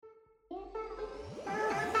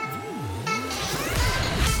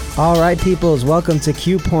All right, peoples, welcome to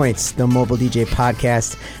Q Points, the mobile DJ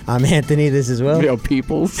podcast. I'm Anthony. This is Will. Yo,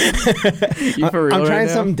 peoples. You for real I'm trying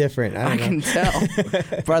now? something different. I can tell.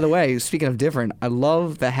 By the way, speaking of different, I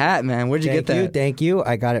love the hat, man. Where'd you get that? Thank you.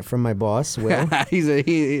 I got it from my boss, Will. he's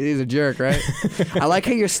a jerk, right? I like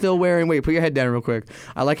how you're still wearing. Wait, put your head down real quick.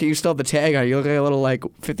 I like how you still have the tag on. You look like a little like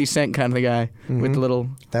 50 Cent kind of a guy with the little.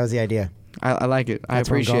 That was the idea. I like it. That's I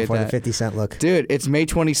appreciate what I'm going for, that. the 50 Cent look. Dude, it's May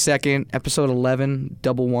 22nd, episode 11,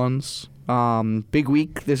 double ones. Big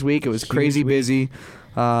week this week. It was crazy busy.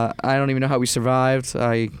 I don't even know how we survived.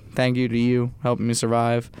 I thank you to you helping me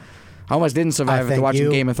survive. I almost didn't survive after watching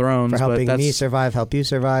Game of Thrones. For helping but me survive, help you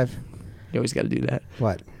survive. You always got to do that.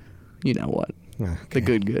 What? You know what? Okay. The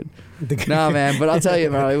good. No, man, but I'll tell you,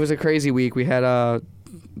 man, it was a crazy week. We had,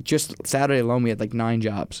 just Saturday alone, we had like 9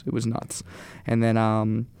 jobs. It was nuts. And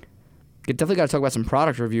then, definitely got to talk about some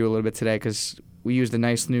product review a little bit today because we used a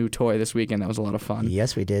nice new toy this weekend. That was a lot of fun.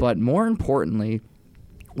 Yes, we did. But more importantly,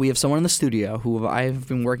 we have someone in the studio who I've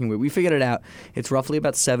been working with. We figured it out. It's roughly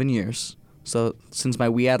about 7 years. So since my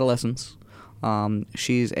wee adolescence.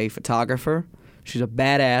 She's a photographer. She's a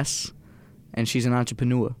badass. And she's an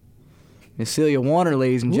entrepreneur. Miss Celia Warner,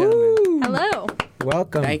 ladies and gentlemen. Woo! Hello.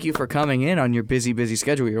 Welcome. Thank you for coming in on your busy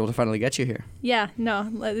schedule. We were able to finally get you here. Yeah, no,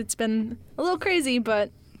 it's been a little crazy,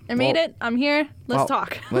 but I made it. I'm here. Let's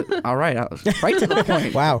talk. All right. Right to the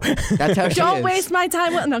point. Wow. That's how she Don't is. waste my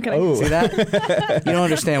time. No, kidding. Oh. See that? You don't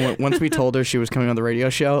understand. Once we told her she was coming on the radio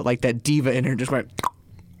show, like that diva in her just went...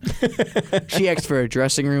 She asked for a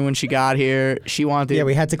dressing room when she got here. She wanted... Yeah,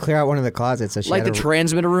 we had to clear out one of the closets. So she like had the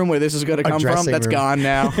transmitter room where this is going to come from, dressing that's room. gone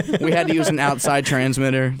now. We had to use an outside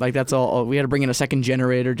transmitter. Like that's all. We had to bring in a second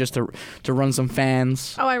generator just to run some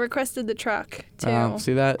fans. Oh, I requested the truck, too.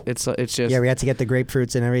 See that? It's just... Yeah, we had to get the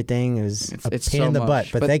grapefruits and everything. It was a pain so in the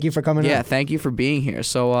much. butt. But thank you for coming on. Yeah, thank you for being here.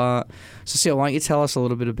 So, Cecile, why don't you tell us a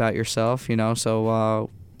little bit about yourself? You know, so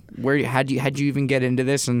how'd you even get into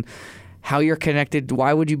this and how you're connected?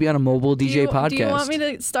 Why would you be on a mobile DJ podcast? Do you want me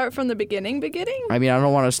to start from the beginning? I mean, I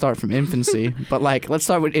don't want to start from infancy, but like, let's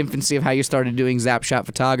start with infancy of how you started doing Zap Shot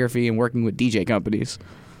photography and working with DJ companies.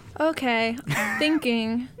 Okay,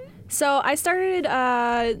 thinking. So I started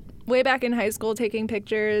way back in high school taking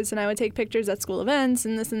pictures, and I would take pictures at school events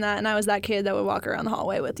and this and that, and I was that kid that would walk around the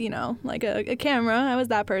hallway with, like a camera. I was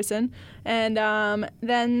that person. And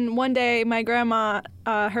then one day, my grandma,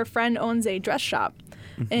 her friend owns a dress shop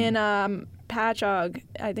in Patchogue.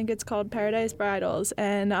 I think it's called Paradise Bridals.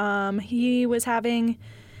 And he was having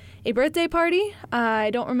a birthday party.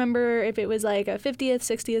 I don't remember if it was like a 50th,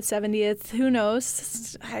 60th, 70th. Who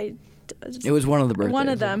knows? It was one of the birthdays. One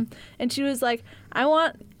of them. And she was like,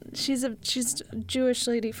 she's a Jewish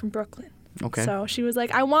lady from Brooklyn. Okay. So she was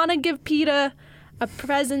like, I want to give Peter a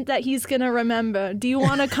present that he's going to remember. Do you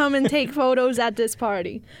want to come and take photos at this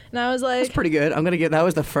party? And I was like... That's pretty good. That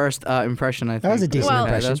was the first impression, I think. That was a decent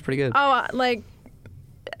impression. That was pretty good. Oh,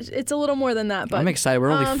 it's a little more than that, but... I'm excited.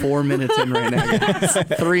 We're only 4 minutes in right now.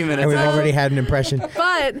 3 minutes. And we've already had an impression.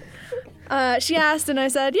 But she asked, and I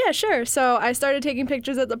said, yeah, sure. So I started taking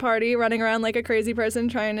pictures at the party, running around like a crazy person,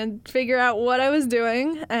 trying to figure out what I was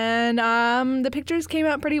doing. And the pictures came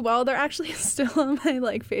out pretty well. They're actually still on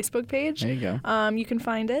my Facebook page. There you go. You can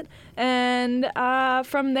find it. And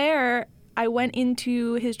from there, I went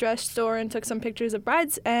into his dress store and took some pictures of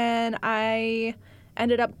brides, and I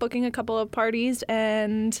ended up booking a couple of parties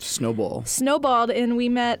and snowballed, and we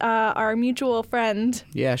met our mutual friend.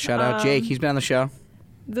 Yeah, shout out Jake. He's been on the show.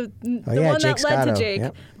 The one that led to Jake.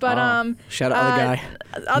 Yep. But shout out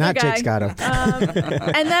the guy. Not guy. Jake Scotto.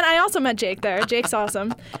 And then I also met Jake there. Jake's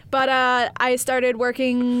awesome. But I started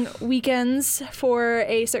working weekends for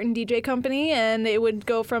a certain DJ company, and it would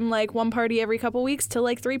go from one party every couple weeks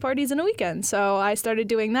to 3 parties in a weekend. So I started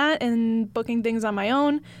doing that and booking things on my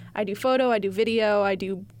own. I do photo, I do video, I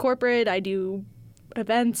do corporate, I do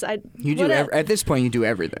events. At this point you do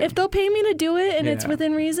everything. If they'll pay me to do it and it's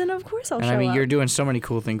within reason, of course I'll show up. I mean, you're doing so many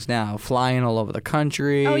cool things now, flying all over the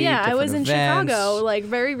country. Oh yeah, I was in events. Chicago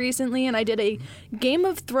very recently, and I did a Game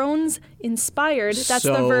of Thrones inspired. That's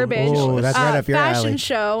the verbiage. Oh, that's right up your fashion alley.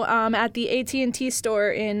 show at the AT&T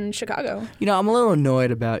store in Chicago. I'm a little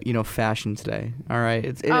annoyed about fashion today. All right,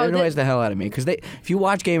 it annoys the hell out of me because if you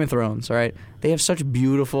watch Game of Thrones, all right, they have such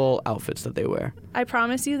beautiful outfits that they wear. I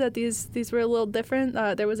promise you that these were a little different.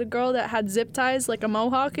 There was a girl that had zip ties, like a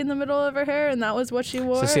mohawk in the middle of her hair, and that was what she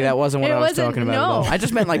wore. So see, that wasn't what I was talking about at all. I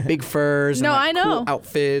just meant big furs and I know. cool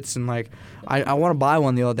outfits and I want to buy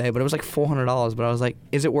one the other day, but it was like $400. But I was like,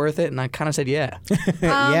 is it worth it? And I kind of said, yeah.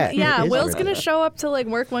 Yeah, it is Will's worth gonna it. show up to like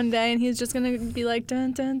work one day, and he's just gonna be like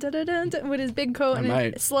dun dun dun dun dun, dun with his big coat and a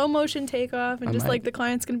might. slow motion takeoff, and I just might. like the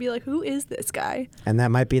client's gonna be like, who is this guy? And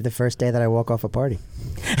that might be the first day that I walk off a party.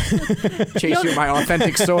 Chase you my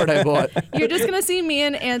authentic sword I bought. You're just gonna see me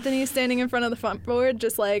and Anthony standing in front of the front board,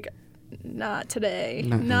 just like, not today,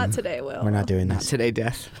 not today, Will. We're not doing Not this. today,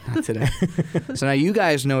 Death. Not today. So now you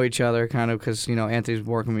guys know each other kind of because, Anthony's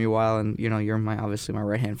working with me a while and, you're obviously my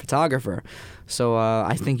right-hand photographer. So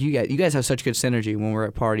I think you guys have such good synergy when we're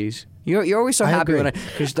at parties. You're always so I happy agree.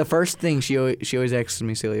 because the first thing she always asks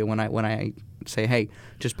me, Celia, when I say, hey,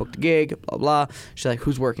 just booked a gig, blah, blah, she's like,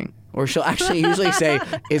 who's working? Or she'll actually usually say,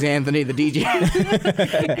 is Anthony the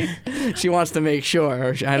DJ? She wants to make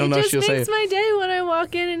sure. Or I don't know if she'll It just say makes my day when I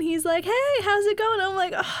walk in and he's like, hey, how's it going? I'm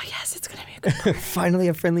like, oh, yes, it's going to be a good day. Finally,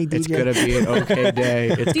 a friendly DJ. it's going to be an okay day.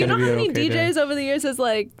 It's Do you know gonna be how an many okay day. DJs over the years has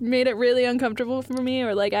like made it really uncomfortable for me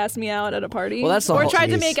or like asked me out at a party? Well, that's the or whole- tried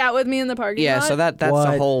to Jeez. make out with me in the parking Yeah, lot? so that's the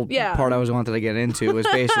What? whole Yeah. part I was wanted to get into was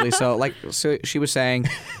basically so she was saying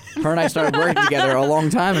her and I started working together a long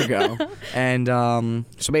time ago. And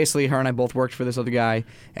so basically her and I both worked for this other guy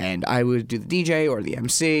and I would do the DJ or the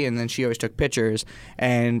MC and then she always took pictures.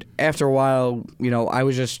 And after a while, I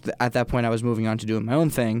was just at that point I was moving on to doing my own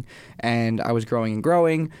thing and I was growing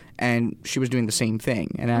and she was doing the same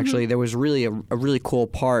thing. And actually there was really a really cool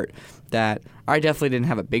part that I definitely didn't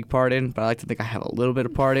have a big part in, but I like to think I have a little bit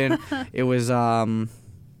of part in. It was I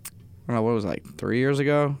don't know what was it, like 2 years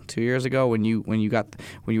ago when you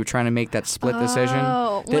were trying to make that split decision.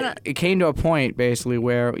 Oh, when It came to a point basically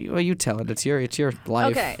where you tell it. It's your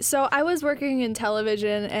life. Okay, so I was working in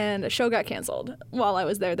television and a show got canceled while I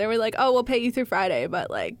was there. They were like, oh, we'll pay you through Friday, but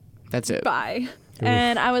like, That's it. bye.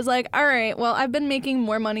 And I was like, all right, well, I've been making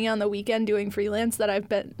more money on the weekend doing freelance than I've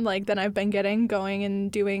been getting going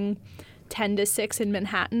and doing 10 to 6 in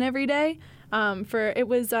Manhattan every day. It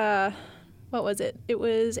was what was it? It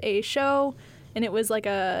was a show, and it was like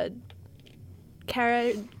a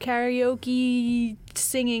karaoke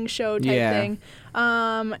singing show type Yeah. thing.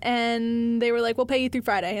 And they were like, we'll pay you through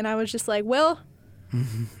Friday, and I was just like, Will,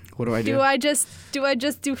 What do I do? do I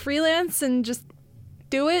just do freelance and just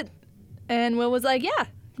do it? And Will was like,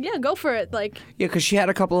 yeah, go for it. Like, Yeah, because she had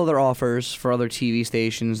a couple other offers for other TV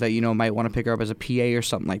stations that might want to pick her up as a PA or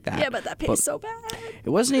something like that. yeah, but that pays so bad. It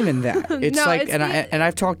wasn't even that. It's No, like, it's and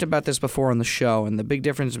I've talked about this before on the show, and the big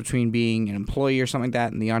difference between being an employee or something like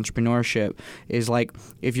that and the entrepreneurship is like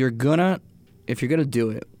if you're gonna do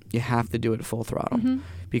it, you have to do it at full throttle. Mm-hmm.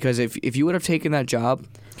 Because if you would have taken that job,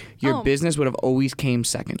 your Oh. business would have always came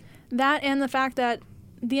second. That and the fact that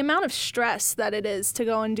the amount of stress that it is to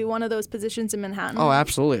go and do one of those positions in Manhattan. Oh,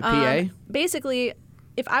 absolutely. A PA. Basically,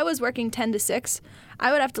 if I was working 10 to 6,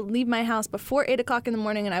 I would have to leave my house before 8 o'clock in the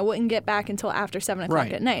morning, and I wouldn't get back until after 7 o'clock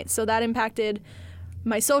Right. at night. So that impacted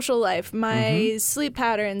my social life, my Mm-hmm. sleep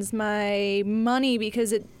patterns, my money,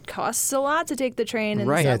 because it costs a lot to take the train and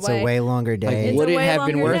Right. the Yeah, subway. it's a way longer day. It's would a it way have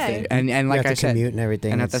been longer worth day. it? And You like have I to said, commute and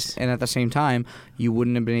everything. and It's- at the same time, you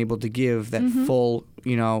wouldn't have been able to give that full,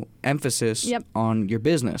 emphasis Yep. on your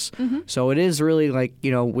business. So it is really like,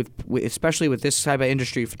 with especially with this type of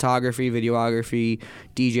industry, photography, videography,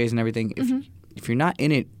 DJs and everything, if you're not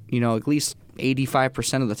in it, at least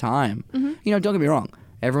 85% of the time, don't get me wrong,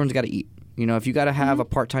 everyone's got to eat. If you got to have a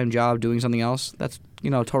part-time job doing something else, that's,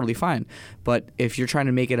 totally fine. But if you're trying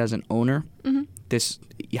to make it as an owner,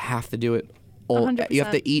 you have to do it. You have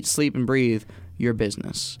 100%. to eat, sleep, and breathe your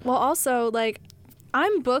business. Well, also, like,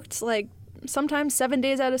 I'm booked, like, sometimes 7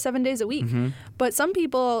 days out of 7 days a week. But some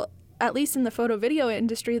people, at least in the photo video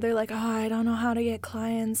industry, they're like, oh, I don't know how to get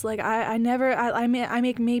clients. Like, I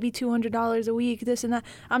make maybe $200 a week, this and that.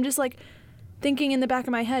 I'm just, like, thinking in the back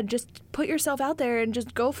of my head, just put yourself out there and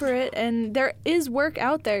just go for it. And there is work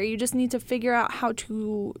out there. You just need to figure out how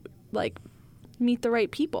to, like, meet the right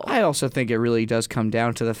people. I also think it really does come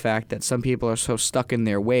down to the fact that some people are so stuck in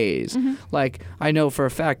their ways. Like, I know for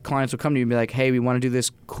a fact clients will come to you and be like, hey, we want to do this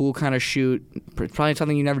cool kind of shoot, probably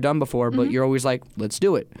something you've never done before, but you're always like, let's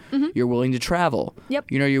do it. You're willing to travel. Yep.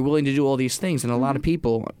 You're willing to do all these things. And a lot of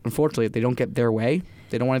people, unfortunately, if they don't get their way,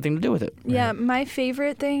 they don't want anything to do with it. Yeah, my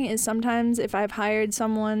favorite thing is sometimes if I've hired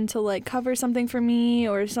someone to like cover something for me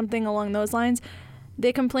or something along those lines,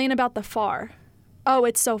 they complain about the far. Oh,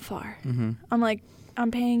 it's so far. I'm like,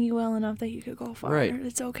 I'm paying you well enough that you could go far. Right.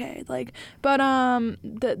 It's okay. Like, but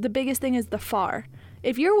the biggest thing is the far.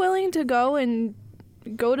 If you're willing to go and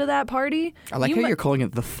go to that party. I like how you're calling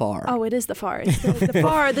it the far. Oh, it is the far. It's the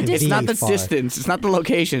far, the distance. It's not the far. distance. It's not the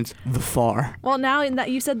location. It's the far. Well, now that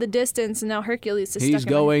you said the distance, and now Hercules is He's stuck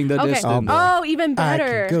in my going head. the Okay. distance. Oh, even I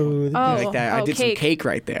better. could go the Oh, Like that. I did cake. some cake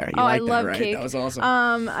right there. You Oh, like I that, love right? cake. That was awesome.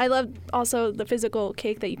 I love also the physical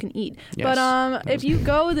cake that you can eat. Yes. But if you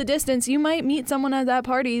go the distance, you might meet someone at that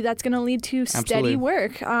party that's going to lead to steady Absolutely.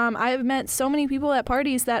 work. I've met so many people at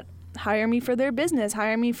parties that hire me for their business,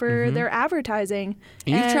 hire me for their advertising.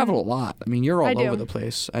 And you've traveled a lot. I mean, you're I all do. over the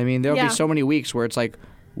place. I mean, there'll Yeah. be so many weeks where it's like,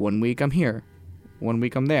 1 week I'm here, 1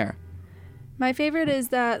 week I'm there. My favorite is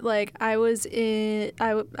that like I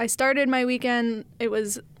started my weekend. It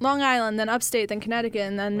was Long Island, then upstate, then Connecticut,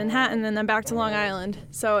 and then Manhattan, and then back to Long Island.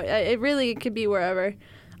 So it really could be wherever.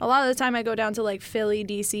 A lot of the time I go down to like Philly,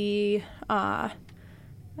 DC,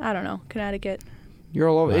 I don't know, Connecticut. You're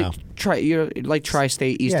all over. Wow. You're like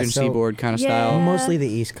tri-state, eastern so- seaboard kind of Yeah. style. Mostly the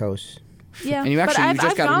East Coast. Yeah, And you but actually you I've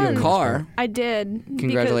just got a new found- car. I did. because-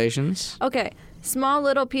 Congratulations. Okay, small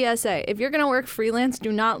little PSA. If you're gonna work freelance,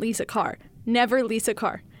 do not lease a car. Never lease a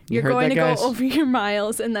car. You You're heard going that, to guys? go over your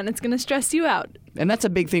miles, and then it's gonna stress you out. And that's a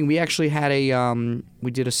big thing. We actually had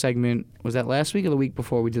we did a segment. Was that last week or the week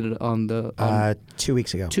before? We did it on the 2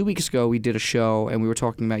 weeks ago. 2 weeks ago. We did a show and we were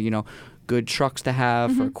talking about good trucks to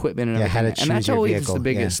have for equipment and Yeah, how everything. to And that's choose your always vehicle, the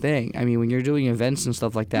biggest thing. I mean, when you're doing events and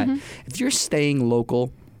stuff like that, if you're staying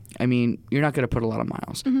local, I mean, you're not going to put a lot of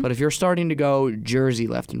miles. But if you're starting to go Jersey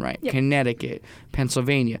left and right, Yep. Connecticut,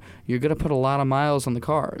 Pennsylvania, you're going to put a lot of miles on the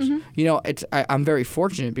cars. I'm very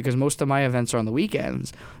fortunate because most of my events are on the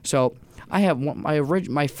weekends. So I have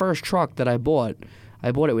my first truck that I bought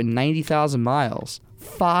it with 90,000 miles.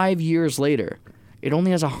 5 years later, it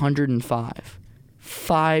only has 105.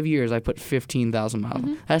 5 years, I put 15,000 miles.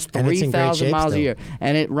 That's And it's in great 3,000 shape miles a still. year,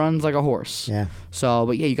 and it runs like a horse. Yeah. So,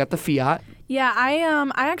 but yeah, you got the Fiat. Yeah, I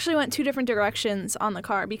actually went two different directions on the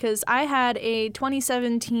car because I had a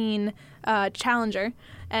 2017 Challenger,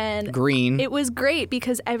 and Green. it was great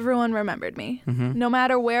because everyone remembered me. Mm-hmm. No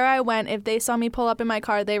matter where I went, if they saw me pull up in my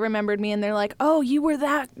car, they remembered me, and they're like, "Oh, you were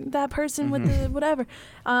that person with Mm-hmm. the whatever."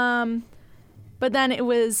 But then it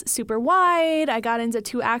was super wide. I got into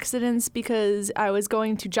 2 accidents because I was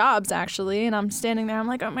going to jobs actually, and I'm standing there. I'm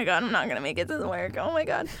like, "Oh my god, I'm not gonna make it to the work. Oh my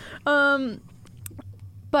god."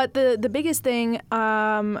 But the biggest thing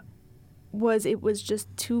was it was just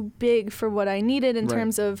too big for what I needed in Right.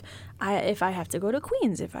 terms of if I have to go to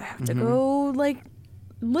Queens, if I have to go like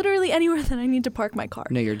literally anywhere that I need to park my car.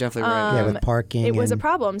 No, you're definitely right. Yeah, with parking. It was a and-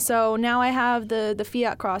 problem. So now I have the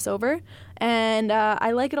Fiat crossover, and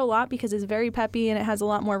I like it a lot because it's very peppy and it has a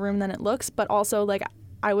lot more room than it looks. But also, like,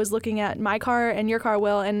 I was looking at my car and your car,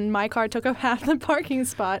 Will, and my car took up half the parking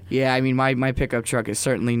spot. Yeah, I mean, my pickup truck is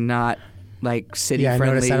certainly not like city Yeah, I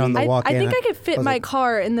friendly. noticed that on the I walk-in. think I could fit was my like-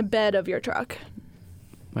 car in the bed of your truck.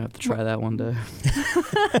 Might have to try that one day.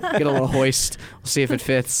 Get a little hoist. We'll see if it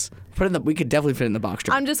fits. We could definitely fit it in the box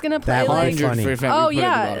truck. I'm just gonna play That would like. be funny. 100% Oh we put it in the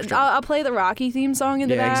yeah, box truck. I'll play the Rocky theme song in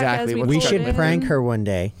the Yeah, back exactly. as we What We pull should it in. prank her one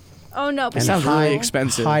day Oh no, and sounds please. really hide,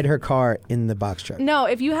 expensive. hide her car in the box truck. No,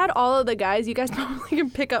 if you had all of the guys, you guys probably can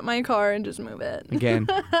pick up my car and just move it. Again,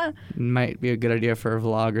 might be a good idea for a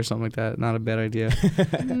vlog or something like that. Not a bad idea.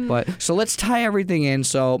 But so let's tie everything in.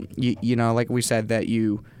 So you know, like we said, that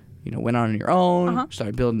you went on your own,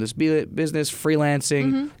 started building this business,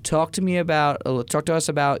 freelancing. Talk to us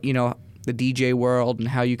about the DJ world and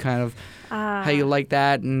how you kind of how you like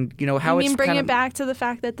that, and how I mean, it's bring kind it of, back to the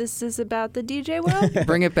fact that this is about the DJ world.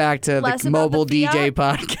 Bring it back to Less the about the mobile DJ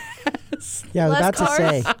Fiat. podcast. Yeah, I was Less about to cars.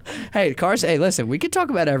 say. Hey, cars. Hey, listen, we could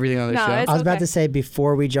talk about everything on this No, show. it's- I was about okay. to say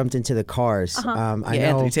before we jumped into the cars. I Yeah, know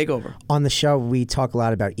Anthony, take over. on the show we talk a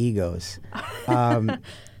lot about egos.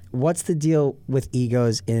 What's the deal with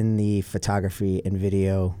egos in the photography and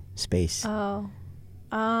video space? Oh.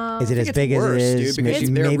 Is it I as think it's big worse, as it is? dude, because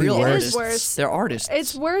Maybe they're real It worse? is worse. They're artists.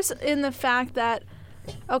 It's worse in the fact that,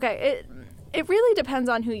 okay, it really depends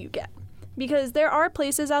on who you get. Because there are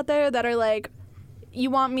places out there that are like, you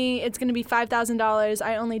want me, it's going to be $5,000,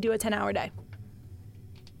 I only do a 10-hour day.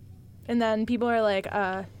 And then people are like,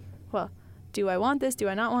 well, do I want this? Do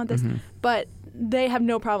I not want this? But they have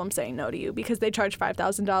no problem saying no to you because they charge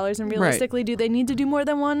 $5,000. And realistically, do they need to do more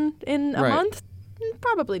than one in a Right. month?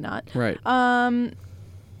 Probably not. Right.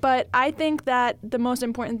 But I think that the most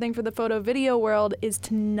important thing for the photo video world is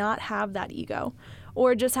to not have that ego,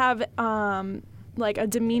 or just have like a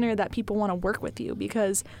demeanor that people want to work with you,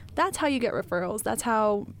 because that's how you get referrals. That's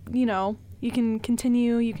how you can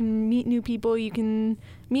continue. You can meet new people. You can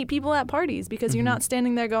meet people at parties because you're not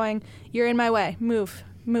standing there going, "You're in my way. Move."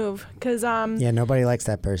 move because Yeah, nobody likes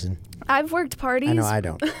that person. I've worked parties. I know I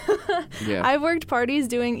don't. Yeah. I've worked parties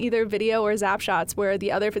doing either video or Zap shots where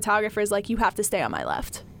the other photographer is like, you have to stay on my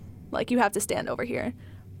left. Like, you have to stand over here.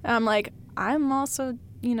 And I'm like, I'm also,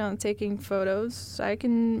 taking photos. I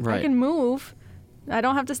can move. I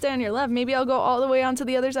don't have to stay on your left. Maybe I'll go all the way onto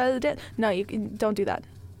the other side of the dance. No, don't do that.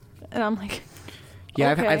 And I'm like,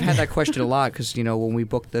 Yeah, okay. I've had that question a lot because, when we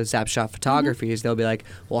book the Zap Shot photographies, they'll be like,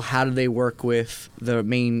 well, how do they work with the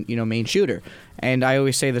main shooter? And I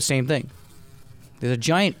always say the same thing. There's a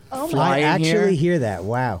giant Oh my- fly I in actually here. hear that.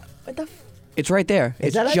 Wow. What the It's right there. Is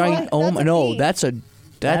It's that a giant. fly? Oh, That's a no, bee.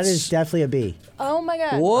 That is definitely a bee. Oh my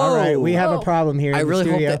God. Whoa. All right, we have a Whoa. problem here I in really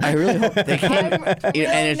the studio. I really hope they I'm can't. really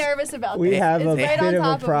and it's, nervous about We this. have It's a right bit on of a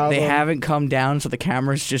top of me. problem. they haven't come down, so the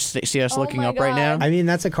cameras just see us Oh looking my up right now. God. I mean,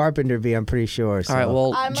 that's a carpenter bee, I'm pretty sure. So. All right,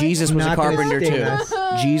 well, I'm like, Jesus was a Not gonna carpenter sting too.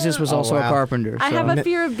 us. Jesus was Oh, also a wow. carpenter. I so- have a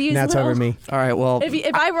fear of bees. Now it's over though. me. All right, well,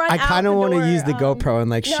 If I run I out kind of the want to door, use the GoPro and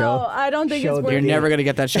like no, show. I don't think show it's the worth you're it. bee. never gonna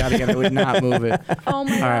get that shot again. It would not move it. Oh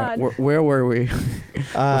my All right, God. where were we?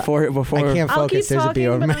 before I can't I'll keep focus. There's a bee talking,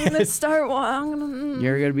 over but my I'm gonna start.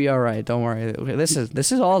 You're gonna be all right. Don't worry. Okay, this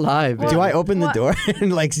is all live. What? Do I open the What? door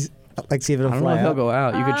and like see if it'll I don't know fly if he'll out? go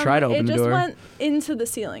out. You could try to open it the just door. went into the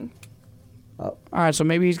ceiling. All right, so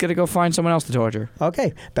maybe he's gonna go find someone else to torture.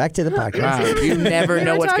 Okay, back to the podcast. Wow, you never You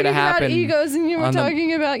know were what's talking gonna happen. about egos, and you were on the-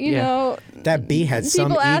 talking about Yeah. That bee has some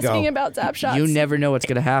people asking ego. about Zap shots. You never know what's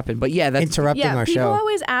gonna happen. But yeah, that's Interrupting Yeah, our people show.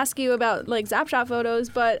 always ask you about like Zap shot photos,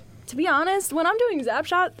 but to be honest, when I'm doing Zap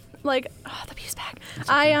shot, like the bee's back.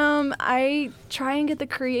 I try and get the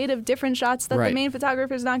creative, different shots that Right. the main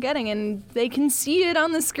photographer's not getting, and they can see it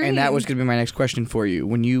on the screen. and that was gonna be my next question for you.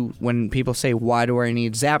 When people say, why do I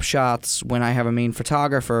need Zap shots when I have a main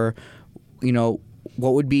photographer?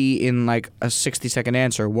 What would be in like a 60-second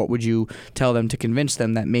answer? What would you tell them to convince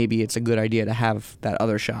them that maybe it's a good idea to have that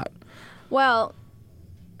other shot? Well,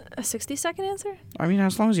 a 60-second answer. I mean,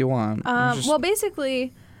 as long as you want. Just- Well,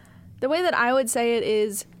 basically, the way that I would say it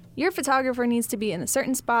is your photographer needs to be in a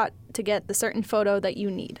certain spot to get the certain photo that you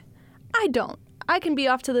need. I don't. I can be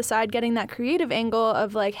off to the side getting that creative angle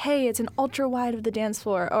of like, hey, it's an ultra wide of the dance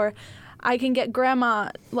floor, or I can get grandma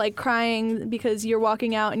like crying because you're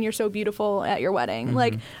walking out and you're so beautiful at your wedding. Mm-hmm.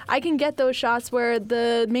 Like I can get those shots where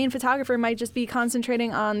the main photographer might just be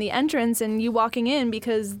concentrating on the entrance and you walking in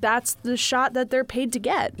because that's the shot that they're paid to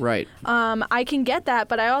get. right. I can get that,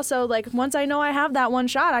 but I also like once I know I have that one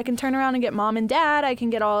shot, I can turn around and get mom and dad. I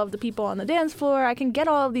can get all of the people on the dance floor. I can get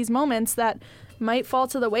all of these moments that might fall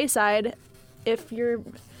to the wayside if you're.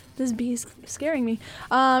 This bee's scaring me.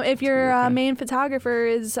 If your okay. main photographer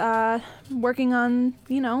is working on,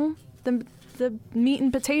 the meat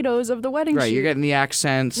and potatoes of the wedding Right, shoot. you're getting the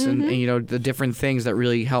accents and the different things that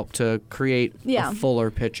really help to create Yeah. a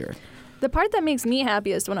fuller picture. The part that makes me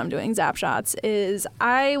happiest when I'm doing Zap shots is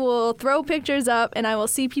I will throw pictures up and I will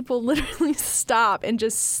see people literally stop and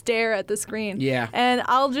just stare at the screen. Yeah. And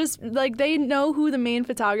I'll just, like, they know who the main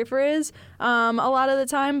photographer is a lot of the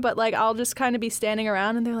time, but, like, I'll just kind of be standing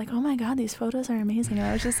around and they're like, oh my God, these photos are amazing. And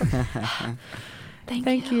I was just like,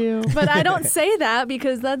 Thank you. But I don't say that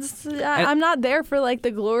because I'm not there for like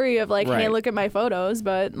the glory of like, hey, Right. look at my photos.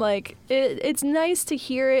 But like, it's nice to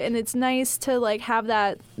hear it, and it's nice to like have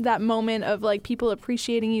that moment of like people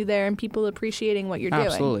appreciating you there and people appreciating what you're doing.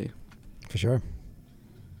 Absolutely. For sure.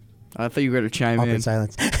 I thought you were going to chime Awkward in.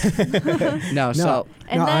 silence. No, so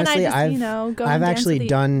And no, then honestly, I just, go I've and dance actually with the-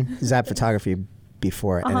 done Zap photography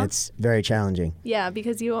before, and Uh-huh. it's very challenging. Yeah,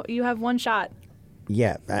 because you have one shot.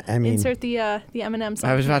 Yeah, I mean, Insert the Eminem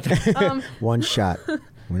song. I was about to. one shot,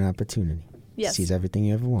 one opportunity. Yes. Sees everything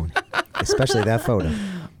you ever wanted, especially that photo.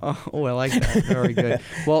 Oh, I like that. Very good.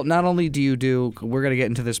 Well, not only do you we're going to get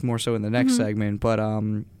into this more so in the next segment, but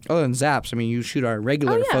other than Zaps, I mean, you shoot our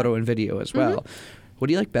regular yeah. photo and video as well. What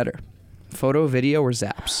do you like better? Photo, video, or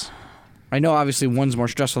Zaps? I know obviously one's more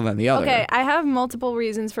stressful than the other. Okay, I have multiple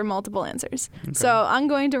reasons for multiple answers. So I'm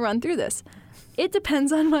going to run through this. It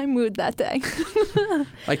depends on my mood that day.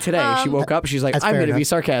 Like today, she woke up, she's like, That's I'm fair going to be enough.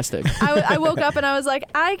 sarcastic. I woke up and I was like,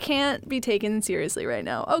 I can't be taken seriously right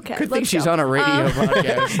now. Okay, Good thing let's she's go. on a radio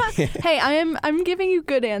podcast. Hey, I'm giving you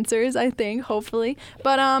good answers, I think, hopefully.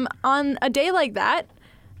 But on a day like that,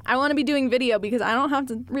 I want to be doing video because I don't have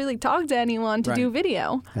to really talk to anyone to Right. do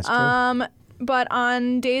video. That's true. But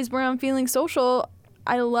on days where I'm feeling social,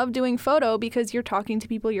 I love doing photo because you're talking to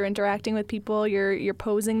people, you're interacting with people, you're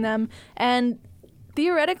posing them, and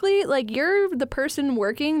theoretically, like you're the person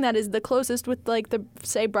working that is the closest with like the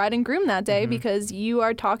say bride and groom that day because you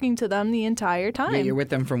are talking to them the entire time. Yeah, you're with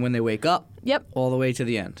them from when they wake up Yep. all the way to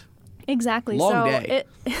the end. Exactly. Long so day.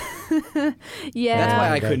 Yeah. That's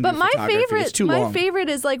why I couldn't But do my photography. It's too long. favorite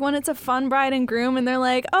is like when it's a fun bride and groom and they're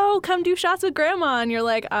like, "Oh, come do shots with grandma," and you're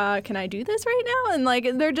like, "Can I do this right now?" And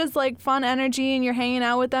like they're just like fun energy, and you're hanging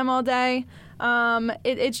out with them all day.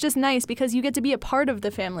 It's just nice because you get to be a part of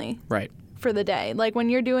the family Right. for the day. Like when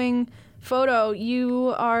you're doing photo,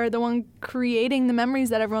 you are the one creating the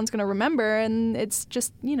memories that everyone's going to remember, and it's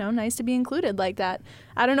just, nice to be included like that.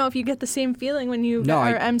 I don't know if you get the same feeling when you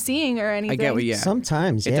are emceeing or anything. I get what, yeah.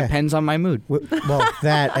 Sometimes, It yeah. depends on my mood. Well,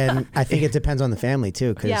 that, and I think it depends on the family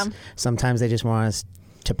too, because Yeah. sometimes they just want us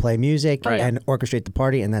to play music Right. and orchestrate the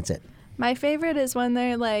party, and that's it. My favorite is when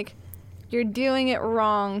they're like, you're doing it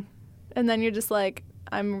wrong, and then you're just like,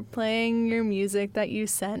 I'm playing your music that you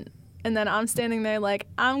sent. And then I'm standing there like,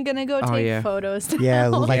 I'm going to go take photos now. Yeah,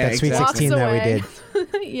 like Yeah, that Sweet exactly. 16 that we did,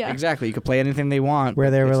 Yeah. Exactly. You could play anything they want. where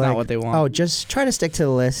they were it's like, not what they want. "Oh, just try to stick to the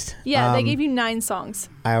list." Yeah, they gave you 9 songs.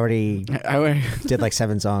 I already I did like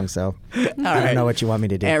 7 songs, so I right. don't know what you want me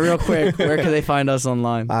to do. And real quick, where can they find us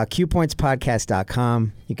online?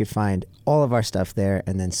 QPointsPodcast.com. You can find all of our stuff there,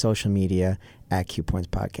 and then social media at QPoints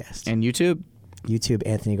Podcast. And YouTube. YouTube,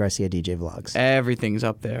 Anthony Garcia DJ Vlogs. Everything's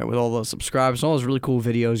up there with all those subscribers, all those really cool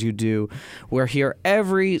videos you do. We're here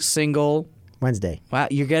every single... Wednesday. Wow,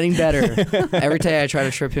 you're getting better. Every day I try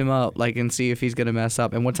to trip him up and see if he's going to mess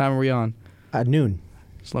up. And what time are we on? Noon.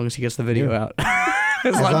 As long as he gets the video out.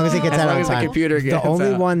 As long as it gets out on as time. the computer gets The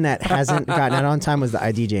only out. one that hasn't gotten out on time was the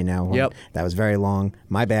iDJ Now one. Yep. That was very long.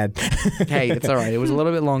 My bad. Hey, it's all right. It was a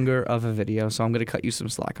little bit longer of a video, so I'm going to cut you some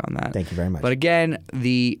slack on that. Thank you very much. But again,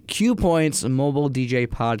 the Q Points Mobile DJ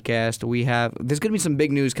Podcast, there's going to be some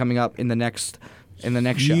big news coming up in the next show.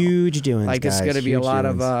 Huge doings, Like, guys. it's going to be a Huge lot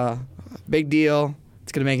doings. of big deal.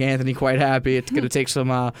 It's going to make Anthony quite happy. It's going to take some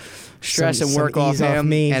stress Some and work off ease off him,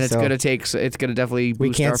 me, and it's so going to definitely we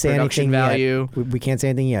boost can't our say production anything value. yet. We can't say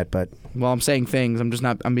anything yet, but Well, I'm saying things.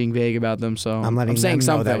 I'm being vague about them, so I'm letting saying them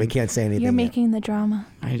know something. that we can't say anything You're yet. making the drama.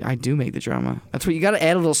 I do make the drama. That's what you got to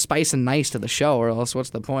add a little spice and nice to the show, or else what's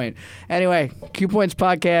the point? Anyway, Q Points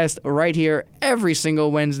Podcast right here every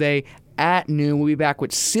single Wednesday at noon. We'll be back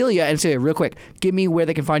with Celia. And Celia, real quick, give me where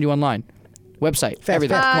they can find you online. Website,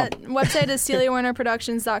 everything. Come on. Website is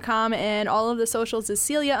CeliaWernerProductions.com, and all of the socials is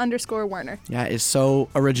Celia_Werner. Yeah, it's so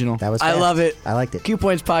original. That was I fast. love it. I liked it. Q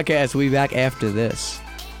Points Podcast. We'll be back after this.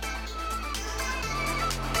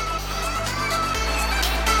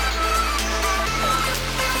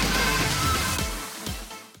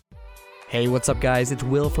 Hey, what's up, guys? It's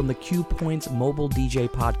Will from the Q Points Mobile DJ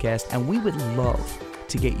Podcast, and we would love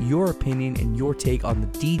to get your opinion and your take on the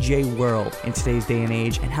DJ world in today's day and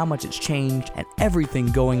age and how much it's changed and everything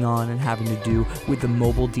going on and having to do with the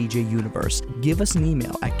mobile DJ universe. Give us an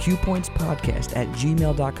email at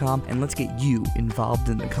qpointspodcast@gmail.com and let's get you involved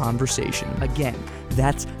in the conversation. Again,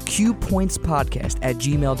 that's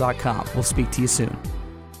qpointspodcast@gmail.com. We'll speak to you soon.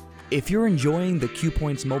 If you're enjoying the Q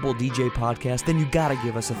Points Mobile DJ Podcast, then you gotta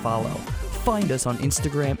give us a follow. Find us on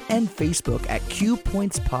Instagram and Facebook at Q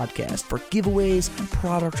Points Podcast for giveaways,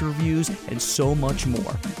 product reviews, and so much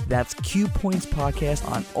more. That's Q Points Podcast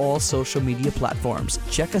on all social media platforms.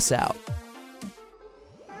 Check us out.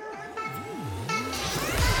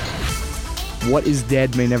 What is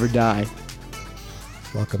dead may never die.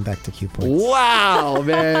 Welcome back to Q Points. Wow,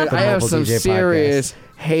 man. The I have Mobile some DJ serious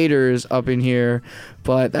haters up in here,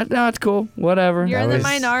 but that's cool. Whatever. You're That in the was-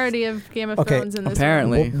 minority of Game of Okay, Thrones in this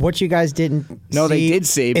apparently. one. What you guys didn't No, they see did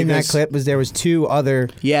see, in that because- clip was there was 2 other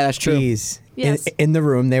Yeah, that's true. bees Yes. in the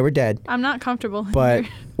room. They were dead, I'm not comfortable. but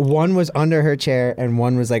here. one was under her chair and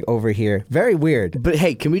one was like over here. Very weird. But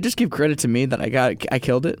hey, can we just give credit to me that I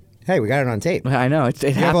killed it? Hey, we got it on tape. I know it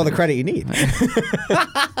You have all the happened. credit you need.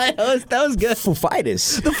 that was good. Foo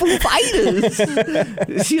Fighters. The Foo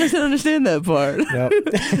Fighters. She doesn't understand that part. Nope.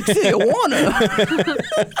 Celia Warner.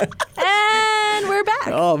 And we're back.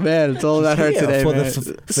 Oh man, it's all about her Yeah, today, for man.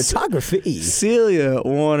 the photography. Celia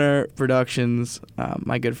Warner Productions,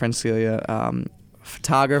 my good friend Celia,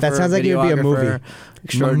 photographer. That sounds like it would be a movie. videographer My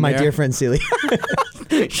extraordinaire. dear friend Celia.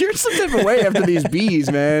 You're some type of way after these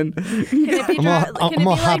bees, man. Can it be, I'm all- can I'm it be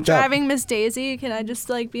all like hopped up. driving Miss Daisy? Can I just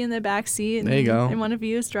like be in the back seat? And, There you go. And one of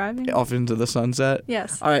you is driving? Off into the sunset.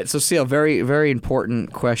 Yes. All right, so Celia, very, very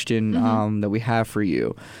important question that we have for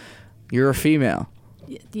you. You're a female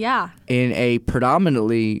Yeah. in a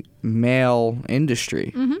predominantly male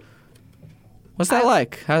industry. What's that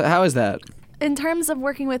like? How is that? In terms of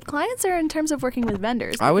working with clients or in terms of working with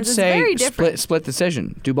vendors? I would Because it's say very different. split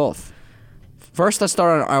decision. Do both. First, let's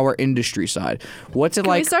start on our industry side. What's it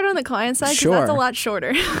Can we like? start on the client side? Because Sure. that's a lot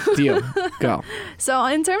shorter. Deal. Go. So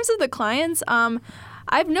in terms of the clients,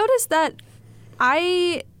 I've noticed that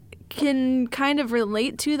I can kind of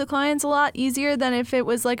relate to the clients a lot easier than if it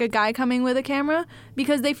was like a guy coming with a camera,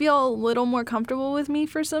 because they feel a little more comfortable with me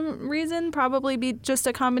for some reason. Probably be just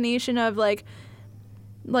a combination of like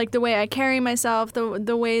the way I carry myself,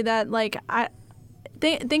 the way that like I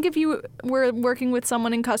think if you were working with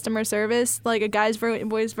someone in customer service, like a guy's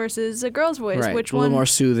voice versus a girl's voice, Right. which a little one? more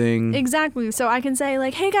soothing. Exactly. So I can say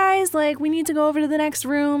like, hey guys, like we need to go over to the next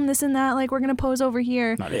room, this and that, like we're gonna pose over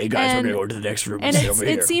here. Not, hey guys, And- we're gonna go to the next room and and stay over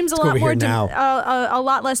here. it seems a Let's go lot over more here now. a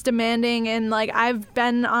lot less demanding, and like I've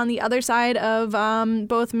been on the other side of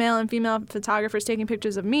both male and female photographers taking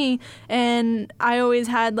pictures of me, and I always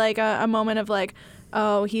had like a moment of like,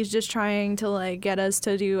 oh, he's just trying to like get us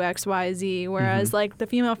to do XYZ, whereas like the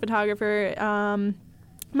female photographer,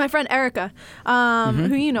 my friend Erica,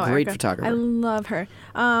 who you know, Great Erica. photographer. I love her.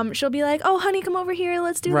 She'll be like, "Oh, honey, come over here.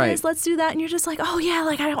 Let's do Right. this. Let's do that." And you're just like, "Oh yeah,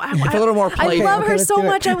 like I a little more I playful. love her let's so do it.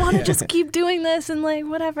 much. I want to just keep doing this and like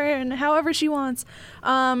whatever and however she wants."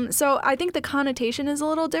 So I think the connotation is a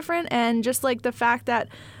little different, and just like the fact that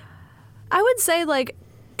I would say like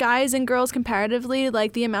guys and girls comparatively,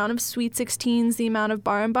 like the amount of sweet 16s, the amount of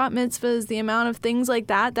bar and bat mitzvahs, the amount of things like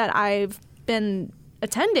that I've been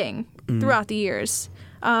attending throughout the years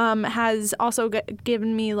has also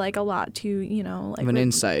given me like a lot to, you know, like Of an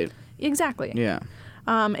insight. Exactly. Yeah.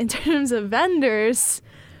 In terms of vendors,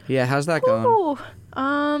 Yeah, how's that going? ooh,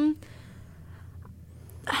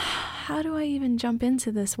 how do I even jump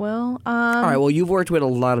into this, Will? All right, well, you've worked with a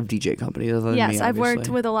lot of DJ companies. Other than Yes, me, I've worked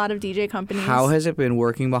obviously. with a lot of DJ companies. How has it been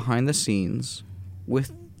working behind the scenes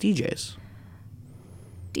with DJs?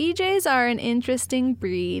 DJs are an interesting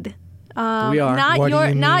breed. We are. Not What do your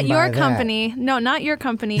you not mean your by that? company. No, not your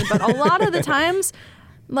company, but a lot of the times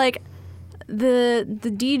like the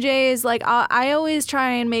DJs, like I always try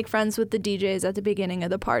and make friends with the DJs at the beginning of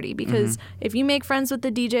the party, because if you make friends with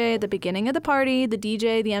the DJ at the beginning of the party, the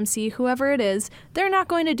DJ, the MC, whoever it is, they're not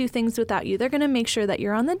going to do things without you. They're going to make sure that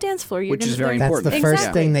you're on the dance floor. You're Which is gonna- very they're- That's important. the first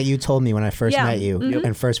Exactly. thing that you told me when I first Yeah. met you Mhm.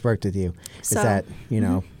 and first worked with you. Is So- that, you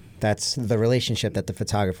know, that's the relationship that the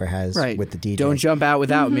photographer has Right. with the DJ. Don't jump out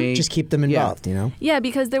without me. Just keep them Yeah. involved, you know? Yeah,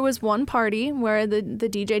 because there was one party where the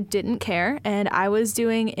DJ didn't care, and I was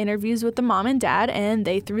doing interviews with the mom and dad, and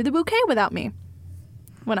they threw the bouquet without me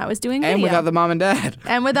when I was doing video. And without the mom and dad.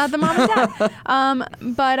 And without the mom and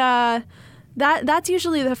dad. That's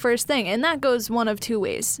usually the first thing, and that goes one of two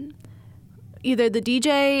ways. Either the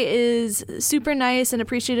DJ is super nice and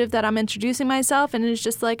appreciative that I'm introducing myself and is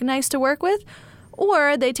just like nice to work with,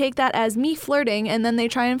 or they take that as me flirting and then they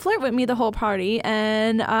try and flirt with me the whole party.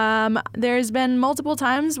 And there's been multiple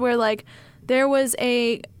times where like there was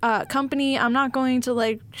a company, I'm not going to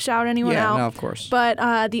like shout anyone Yeah, out, no, of course. but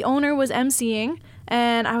the owner was emceeing.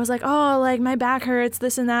 And I was like, oh, like my back hurts,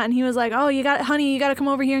 this and that. And he was like, oh, honey, you got to come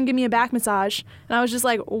over here and give me a back massage. And I was just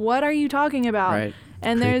like, what are you talking about? Right.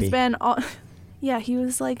 And there's Creepy. been, yeah, he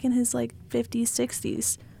was like in his like 50s,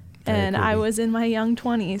 60s. Very And I creepy. was in my young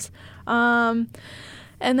 20s.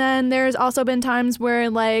 And then there's also been times where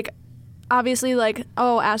like, obviously like,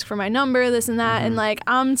 oh, ask for my number, this and that. And like,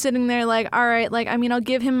 I'm sitting there like, all right, like, I mean, I'll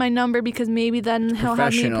give him my number because maybe then he'll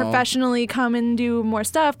have me Professional. professionally come and do more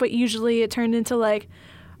stuff. But usually it turned into like,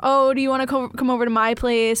 oh, do you want to come over to my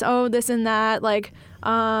place? Oh, this and that. Like,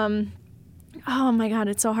 oh my God,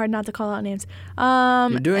 it's so hard not to call out names.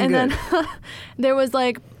 You're doing and good.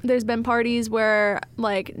 then there's been parties where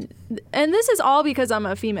like, and this is all because I'm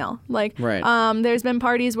a female. Like, Right. there's been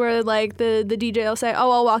parties where like the DJ will say, oh,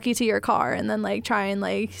 I'll walk you to your car, and then like try and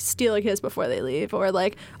like steal a kiss before they leave, or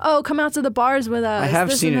like, oh, come out to the bars with us. I have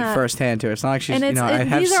this seen and it that. firsthand too. It's not like she's, And you it's- know, I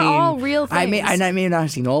have these are seen. all real I may things. not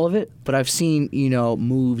have seen all of it, but I've seen, you know,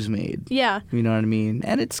 moves made. Yeah. You know what I mean?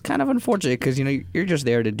 And it's kind of unfortunate because, you know, you're just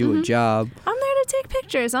there to do a job. I'm there to take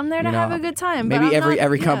pictures. I'm there to you have know. a good time. but Maybe I'm not-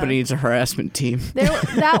 every yeah. company needs a harassment team.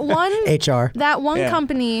 That one HR. that one Yeah.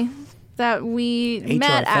 company that we HR,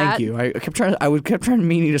 met thank at. you. I kept trying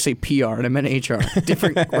meaning to say PR, and I meant HR.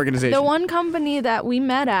 Different organization. The one company that we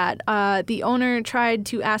met at, the owner tried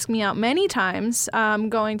to ask me out many times,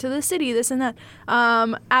 going to the city, this and that.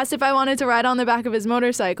 Asked if I wanted to ride on the back of his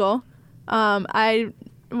motorcycle. I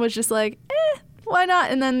was just like, why not?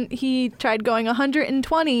 And then he tried going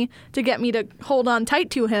 120 to get me to hold on tight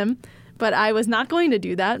to him. But I was not going to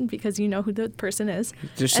do that because you know who the person is.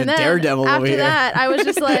 Just and a then daredevil after over here. that, I was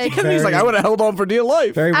just like, He's like, I would have held on for dear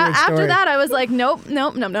life. Very weird after story. that, I was like, nope.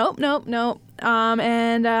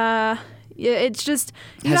 It's just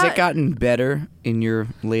Has it gotten better in your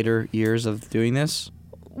later years of doing this?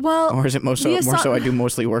 well, Or is it more so I do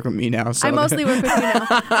mostly work with me now? So. I mostly work with you now.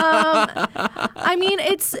 I mean,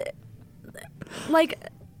 it's like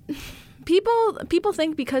people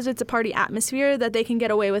think because it's a party atmosphere that they can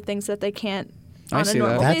get away with things that they can't I on a see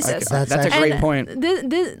normal that. basis. That's a great point.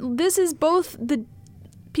 This is both the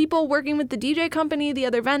people working with the DJ company, the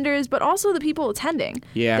other vendors, but also the people attending.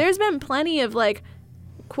 Yeah. There's been plenty of like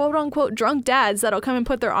quote unquote drunk dads that'll come and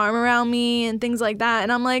put their arm around me and things like that,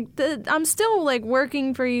 and I'm like, I'm still like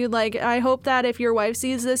working for you. Like, I hope that if your wife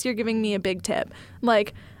sees this, you're giving me a big tip.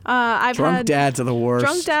 Like, I've Drunk had dads are the worst.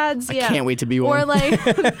 drunk dads. Yeah, I can't wait to be one. Or like,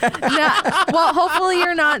 well, hopefully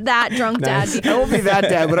you're not that drunk dad. Nice. I won't be that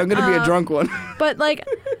dad, but I'm gonna be a drunk one. But like,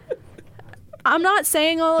 I'm not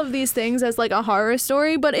saying all of these things as like a horror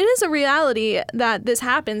story, but it is a reality that this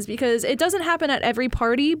happens because it doesn't happen at every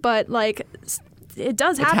party, but like it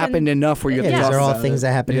does It's happen. happened enough where you have Yeah, to these talk are all about things it.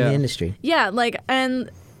 that happen in Yeah. the industry. Yeah, like,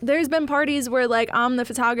 and there's been parties where like I'm the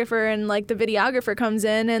photographer and like the videographer comes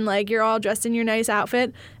in and like you're all dressed in your nice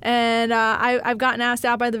outfit, and I've gotten asked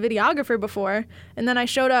out by the videographer before, and then I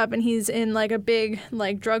showed up and he's in like a big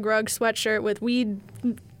like drug rug sweatshirt with weed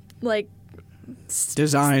like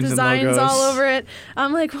Designs and logos all over it.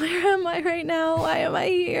 I'm like, where am I right now? Why am I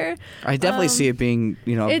here? I definitely see it being,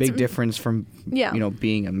 a it's- big difference from, Yeah.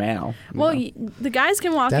 being a male. Well, the guys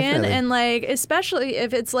can walk in Definitely. and like, especially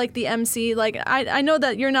if it's like the MC. Like, I know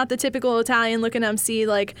that you're not the typical Italian looking MC.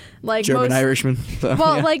 Like German most, Irishman. So,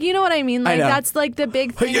 Well, yeah. like, you know what I mean? Like, know. that's like the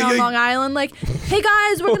big thing Hey, on hey, hey. Long Island. Like, hey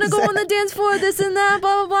guys, we're gonna go on the dance floor, this and that,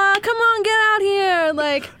 blah blah blah. Come on, get out here.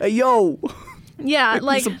 Like, Hey, yo. yeah,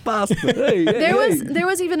 like. Some pasta. Hey, There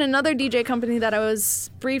was even another DJ company that I was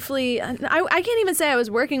briefly. I can't even say I was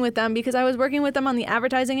working with them because I was working with them on the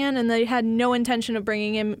advertising end, and they had no intention of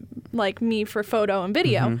bringing in like me for photo and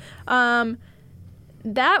video.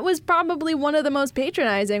 That was probably one of the most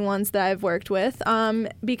patronizing ones that I've worked with,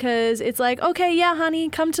 because it's like, okay, yeah, honey,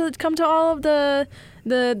 come to all of the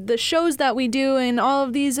shows that we do and all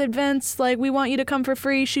of these events. Like, we want you to come for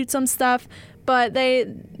free, shoot some stuff. But they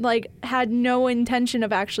like had no intention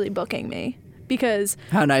of actually booking me because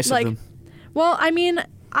How nice like, of them. well, I mean,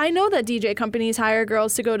 I know that DJ companies hire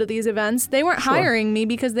girls to go to these events. They weren't Sure. hiring me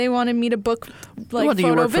because they wanted me to book like wanted you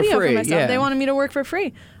to photo work for video for free, myself. yeah. They wanted me to work for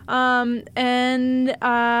free.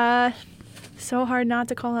 So hard not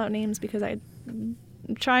to call out names because I'm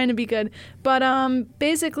trying to be good. But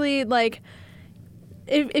basically, like,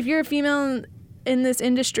 if you're a female in this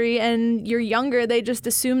industry and you're younger, they just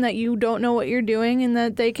assume that you don't know what you're doing and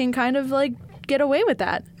that they can kind of like get away with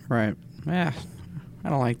that. Right. Yeah. I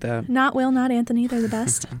don't like that. Not Will, not Anthony. They're the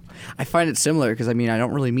best. I find it similar because I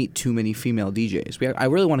don't really meet too many female DJs. I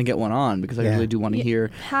really want to get one on because I Yeah. really do want to hear.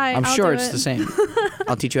 Hi, I'm I'll sure do it's it. the same.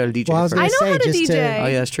 I'll teach you how to DJ. Well, I was first. gonna I know say how to just DJ. Oh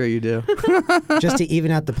yeah, that's true. You do. just to even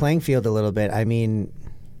out the playing field a little bit. I mean,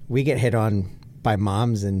 we get hit on by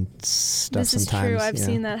moms and stuff This is sometimes. true. I've you know.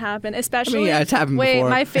 seen that happen. Especially. yeah, it's happened wait, before.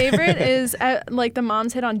 my favorite is like the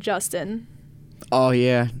moms hit on Justin, Oh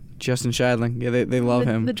yeah, Justin Shadling. Yeah, they love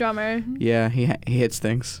him. the drummer. Yeah, he hits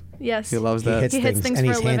things. Yes. He loves He that. hits He hits things, things and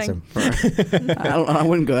for he's a living. handsome. I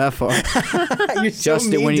wouldn't go that far. You're so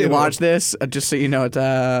Justin, mean when to you him. watch this, just so you know, it's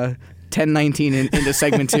 10:19 into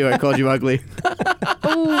segment 2. I called you ugly.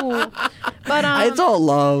 Ooh. But It's all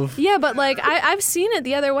love. yeah, but like I've seen it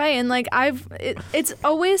the other way, and like it's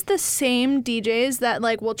always the same DJs that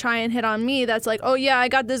like will try and hit on me. That's like, oh yeah, I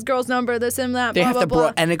got this girl's number, this and that. They blah have blah to,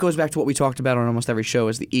 blah. and it goes back to what we talked about on almost every show: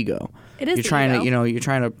 is the ego. It is You're the trying ego. to, you're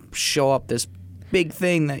trying to show up this big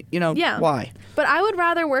thing that Yeah. Why? But I would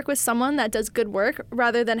rather work with someone that does good work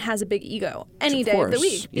rather than has a big ego any Of day of the course,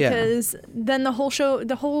 week, yeah. because then the whole show,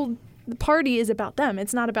 the whole party is about them.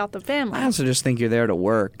 It's not about the family. I also just think you're there to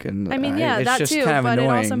work, and I mean, yeah, it's that just too, kind of but annoying.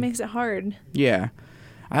 it also makes it hard. Yeah.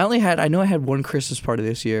 I know I had one Christmas party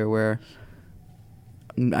this year where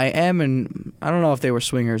and I don't know if they were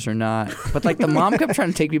swingers or not, but like the mom kept trying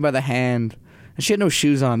to take me by the hand. And she had no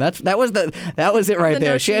shoes on. That was it right The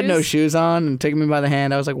there. no She had no shoes? shoes on and taking me by the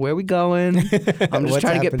hand. I was like, "Where are we going? I'm just What's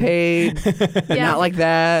trying to get happening? paid. Yeah. Not like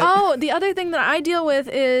that." Oh, the other thing that I deal with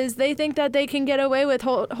is they think that they can get away with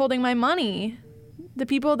holding my money. The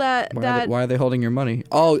people that Why are they holding your money?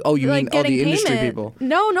 Oh, you like mean getting the industry payment. people?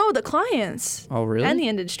 No, the clients. Oh, really? And the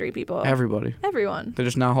industry people. Everybody. Everyone. They're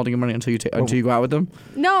just not holding your money until you go out with them.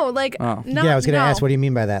 No, like Oh. not, Yeah, I was gonna no. ask, what do you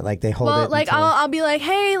mean by that? Like they hold Well, it like until... I'll be like,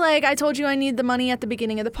 hey, like I told you I need the money at the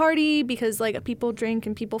beginning of the party because like people drink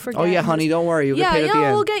and people forget. Oh yeah, and honey, don't worry. You'll yeah, get paid at the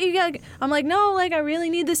end. we'll get you. I'm like, no, like I really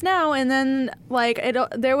need this now. And then like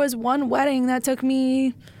there was one wedding that took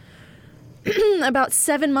me about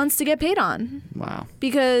 7 months to get paid on, Wow.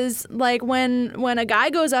 because like when a guy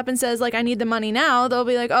goes up and says like I need the money now, they'll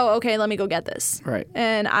be like, oh okay, let me go get this. Right.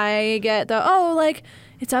 And I get the like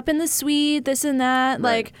it's up in the suite, this and that. Right.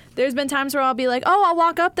 Like, there's been times where I'll be like, oh, I'll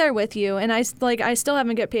walk up there with you, and I still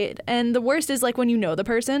haven't get paid. And the worst is like when you know the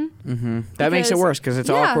person. That makes it Because- worse because it's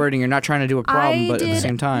yeah. awkward and you're not trying to do a problem, but at the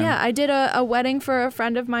same time. Yeah, I did a wedding for a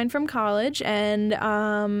friend of mine from college, and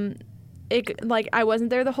I wasn't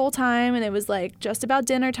there the whole time, and it was like just about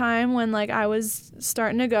dinner time when like I was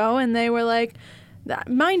starting to go, and they were like,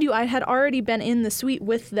 mind you, I had already been in the suite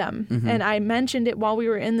with them, and I mentioned it while we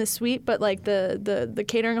were in the suite, but like the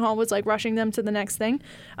catering hall was like rushing them to the next thing.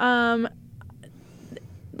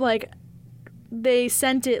 Like, they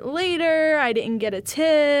sent it later, I didn't get a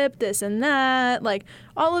tip, this and that, like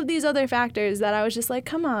all of these other factors that I was just like,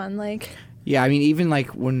 come on, like. Yeah, I mean, even like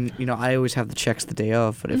when, I always have the checks the day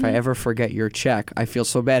of, but if I ever forget your check, I feel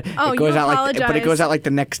so bad. Oh, it goes you out apologize. but it goes out like the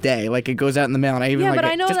next day. Like it goes out in the mail and I even Yeah, like but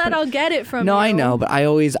I know just that put- I'll get it from No, you. I know, but I've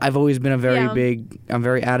always been Yeah. I'm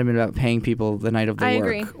very adamant about paying people the night of the I work.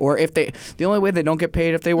 agree. Or if the only way they don't get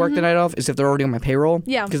paid if they work the night of is if they're already on my payroll.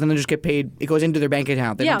 Yeah. Because then they just get paid, it goes into their bank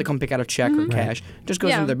account. They don't Yeah. have to come pick out a check or cash. It just goes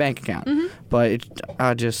Yeah. into their bank account. But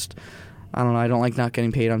I don't know. I don't like not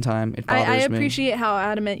getting paid on time. It bothers I me. appreciate how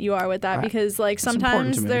adamant you are with that, because like It's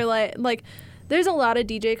important sometimes to me. they're like there's a lot of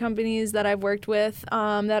DJ companies that I've worked with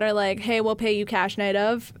that are like, hey, we'll pay you cash night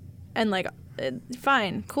of, and like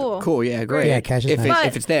fine, cool. Cool, yeah, great. Yeah, cash is if, nice.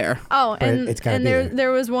 if it's there. Oh, But and it's gotta and be there there.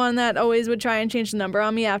 there was one that always would try and change the number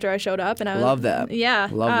on me after I showed up, and I was, Love that. Yeah,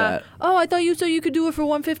 Love that. Oh, I thought you said you could do it for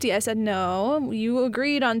 $150. I said no. You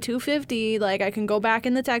agreed on $250. Like I can go back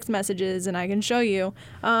in the text messages and I can show you.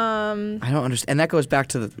 I don't understand. And that goes back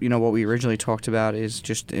to what we originally talked about is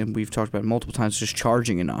just, and we've talked about it multiple times, just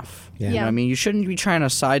charging enough. Yeah. You know what I mean, you shouldn't be trying to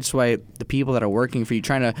sideswipe the people that are working for you,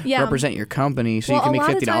 trying to Yeah. represent your company so Well, you can make a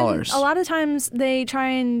lot of $50. A lot of times they try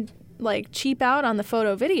and like cheap out on the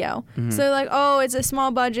photo video. Mm-hmm. So they're like, oh, it's a small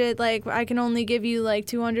budget. Like I can only give you like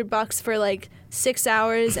 $200 for like 6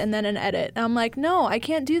 hours and then an edit. And I'm like, no, I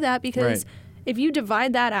can't do that because Right. if you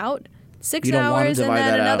divide that out, 6 You don't wanna hours and divide then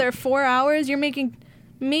that out. another 4 hours, you're making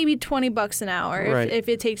maybe $20 an hour Right. if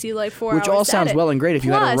it takes you like 4 Which hours. all to sounds edit. plus, well and great if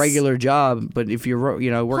you had a Plus- regular job, but if you're working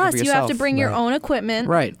Plus, for you yourself, have to bring your Right. own equipment.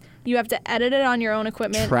 right. You have to edit it on your own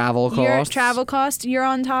equipment. Travel Your costs. travel cost. You're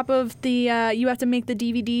on top of the. You have to make the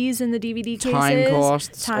DVDs and the DVD cases. Time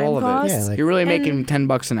costs, Time all of it. costs. Yeah, like- You're really And making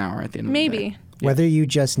 $10 an hour at the end of the day. maybe. Whether you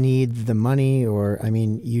just need the money or, I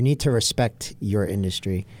mean, you need to respect your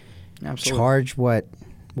industry. Absolutely. Charge what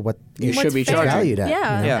You it should be it's charging. valued at.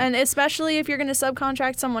 Yeah. you know? Yeah. And especially if you're going to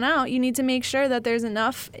subcontract someone out, you need to make sure that there's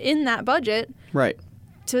enough in that budget Right.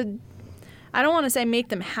 to. I don't want to say make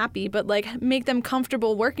them happy, but like make them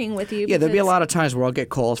comfortable working with you. Yeah, there'll be a because- lot of times where I'll get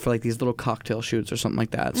calls for like these little cocktail shoots or something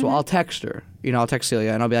like that. Mm-hmm. So I'll text her. I'll text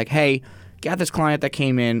Celia and I'll be like, hey, got this client that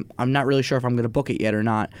came in. I'm not really sure if I'm going to book it yet or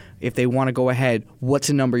not. If they want to go ahead, what's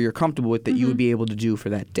a number you're comfortable with that you Mm-hmm. would be able to do for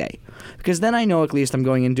that day? Because then I know at least I'm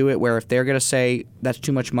going into it where if they're going to say that's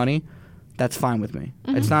too much money, that's fine with me.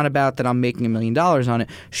 Mm-hmm. It's not about that I'm making $1 million on it.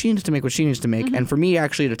 She needs to make what she needs to make. Mm-hmm. And for me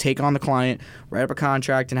actually to take on the client, write up a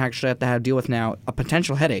contract, and actually have to deal with now a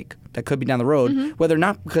potential headache that could be down the road, whether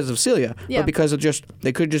not because of Celia, Mm-hmm. Yeah. but because of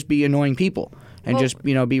they could just be annoying people and Well- just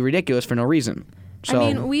be ridiculous for no reason. So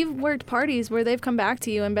I mean, we've worked parties where they've come back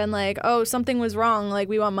to you and been like, "Oh, something was wrong. Like,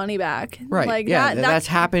 we want money back." right, Like yeah, that, that's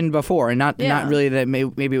happened before, and not Yeah. really that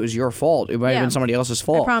maybe it was your fault. It might have Yeah. been somebody else's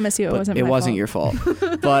fault. promise you it but wasn't It my wasn't fault. your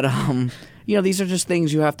fault. But these are just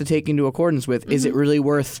things you have to take into accordance with. Is Mm-hmm. it really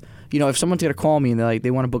worth? If someone's gonna call me and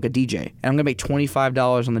they want to book a DJ, and I'm gonna make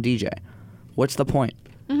 $25 on the DJ, what's the point?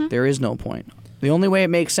 Mm-hmm. There is no point. The only way it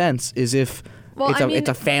makes sense is if Well, it's I a mean- it's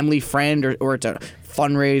a family friend or it's a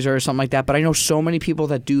fundraiser or something like that. But I know so many people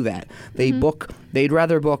that do that. Mm-hmm. They'd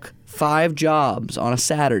rather book 5 jobs on a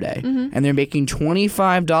Saturday, and they're making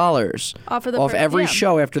 $25 Off of the off per- every yeah.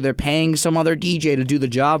 show after they're paying some other DJ to do the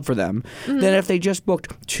job for them, Mm-hmm. than if they just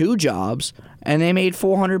booked 2 jobs and they made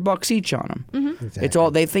 $400 each on them. Mm-hmm. Exactly. It's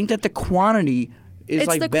all they think that the quantity is it's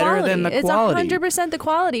like the better quality. than the It's quality. 100% the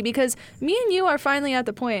quality, because me and you are finally at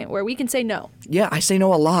the point where we can say no. Yeah, I say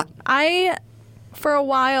no a lot. I, for a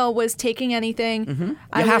while, was taking anything. You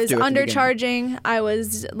I have was to at the beginning. undercharging. I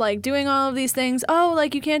was like doing all of these things. Oh,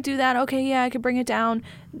 like you can't do that. Okay, yeah, I could bring it down.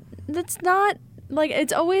 That's not like,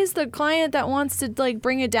 it's always the client that wants to like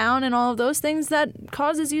bring it down and all of those things that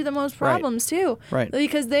causes you the most Right. problems too. Right.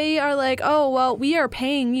 Because they are like, oh, well, we are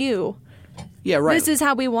paying you. Yeah, right. This is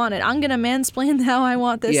how we want it. I'm gonna mansplain how I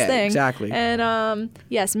want this Yeah, thing. exactly. And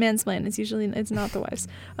yes, mansplain. It's not the wives.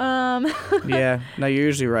 Yeah, no, you're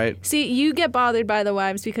usually right. See, you get bothered by the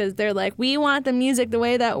wives because they're like, we want the music the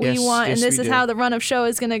way that we Yes, want, yes, and this we is do. how the run of show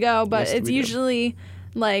is gonna go. But Yes, it's we do. usually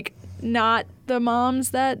like not the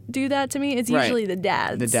moms that do that to me. It's Right. usually the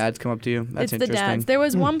dads. The dads come up to you. That's It's the interesting. dads. There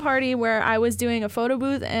was one party where I was doing a photo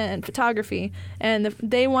booth and photography, and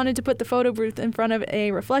they wanted to put the photo booth in front of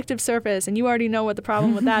a reflective surface, and you already know what the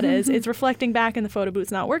problem with that is. It's reflecting back and the photo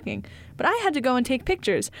booth's not working. But I had to go and take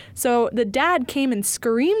pictures. So the dad came and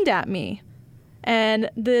screamed at me, and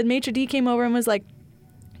the maitre d' came over and was like,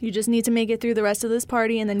 you just need to make it through the rest of this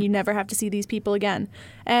party, and then you never have to see these people again.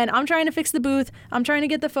 And I'm trying to fix the booth. I'm trying to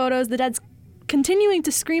get the photos. The dad's continuing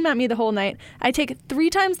to scream at me the whole night. I take 3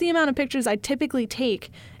 times the amount of pictures I typically take.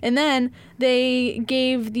 And then they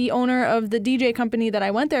gave the owner of the DJ company that I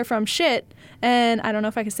went there from shit. And I don't know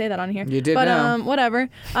if I can say that on here. You did but, now. Whatever.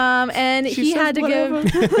 And She he says had to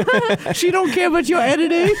whatever. She don't care about your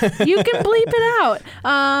editing. you can bleep it out.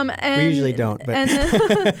 And We usually don't, but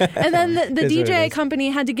and then the Is what it DJ is. company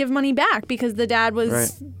had to give money back because the dad was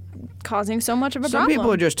Right. causing so much of a Some problem.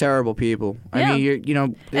 people are just terrible people. Yeah. I mean, you know.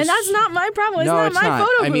 and this- that's not my problem. It's no, not it's my not.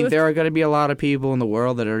 photo I mean, booth. there are going to be a lot of people in the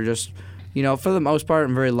world that are just, you know, for the most part,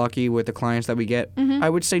 I'm very lucky with the clients that we get. I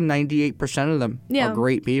would say 98% of them Yeah. are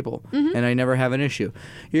great people, and I never have an issue.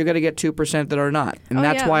 You're going to get 2% that are not, and Oh,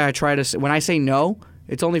 that's yeah. why I try to. When I say no,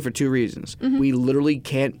 it's only for 2 reasons. We literally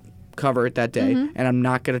can't cover it that day, and I'm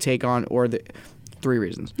not going to take on, or the 3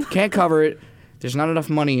 reasons. Can't cover it. There's not enough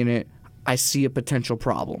money in it. I see a potential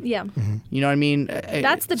problem. Yeah. You know what I mean?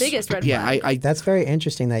 That's the biggest red Yeah, flag. I That's very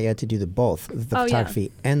interesting that you had to do the both, the Oh, yeah.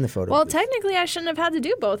 photography and the photo. Well, booth. technically, I shouldn't have had to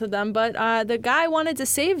do both of them, but the guy wanted to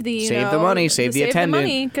save the Save the money, save the attendant.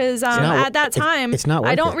 money because not- at that time it's not I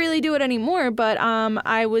worth don't it. really do it anymore. But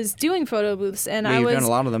I was doing photo booths, and Yeah, I you've was done a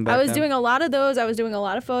lot of them back I was then. doing a lot of those. I was doing a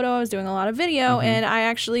lot of photo. I was doing a lot of video, and I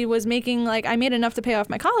actually was making I made enough to pay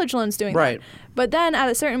off my college loans doing Right. that. But then at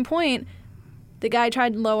a certain point, the guy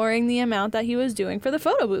tried lowering the amount that he was doing for the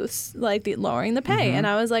photo booths, lowering the pay. And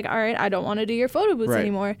I was like, all right, I don't want to do your photo booths Right.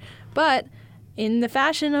 anymore. But in the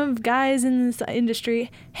fashion of guys in this industry,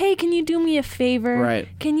 hey, can you do me a favor? Right.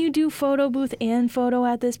 Can you do photo booth and photo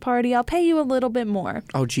at this party? I'll pay you a little bit more.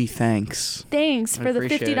 Oh, gee, thanks. Thanks I for the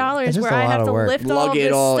appreciate it. $50 It's just where a I lot have of to work. lift all Lug this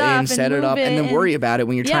it all stuff in, set it move up, and then worry about it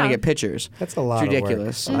when you're trying to Yeah. get pictures. That's a lot It's of work.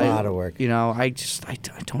 ridiculous. A lot of work. You know, I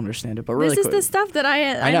don't understand it. But really This is quick. the stuff that I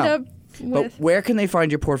end know. up But with. where can they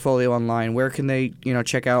find your portfolio online? Where can they,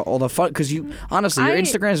 check out all the fun? Because you, honestly, your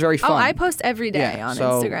Instagram is very fun. Oh, I post every day Yeah, on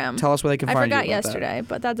so Instagram. tell us where they can I find you forgot about that. yesterday,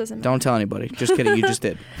 but that doesn't matter. Don't tell anybody. Just kidding. You just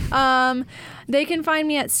did. They can find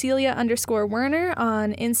me at Celia_Werner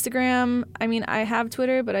on Instagram. I mean, I have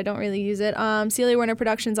Twitter, but I don't really use it. Celia Werner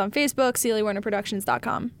Productions on Facebook,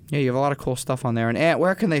 CeliaWernerProductions.com. Yeah, you have a lot of cool stuff on there. And Ant,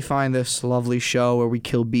 where can they find this lovely show where we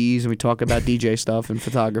kill bees and we talk about DJ stuff and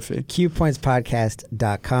photography?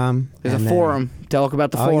 QPointsPodcast.com. There's and a then- forum. Talk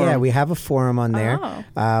about the Oh forum. yeah, we have a forum on there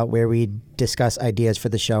Oh. where we discuss ideas for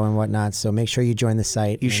the show and whatnot. So make sure you join the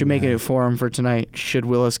site. You should and, make it a forum for tonight. Should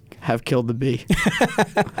Willis have killed the bee?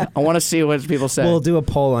 I want to see what people say. We'll do a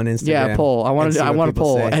poll on Instagram. Yeah, poll. I and want see to. I what want a people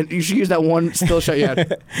poll, say. and you should use that one still shot you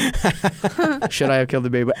had. Should I have killed the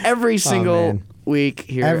bee? But every single man. week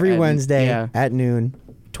here, Every at, Wednesday yeah, at noon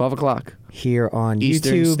 12:00. here on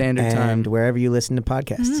Eastern YouTube Standard and Time. wherever you listen to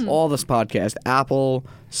podcasts. All this podcast, Apple,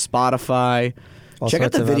 Spotify. All Check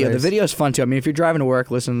out sorts the of video. others. The video is fun too. I mean, if you're driving to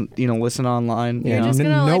work, listen online. Yeah, you know. Just No-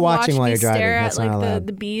 gonna no watch watching me while you're driving. stare That's at not allowed.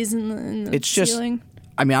 the bees in the It's just- ceiling.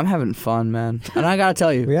 I mean, I'm having fun, man. And I gotta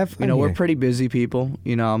tell you, We have fun we're here. pretty busy people.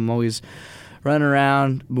 I'm always running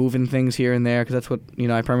around, moving things here and there because that's what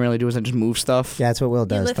I primarily do is I just move stuff. Yeah, that's what Will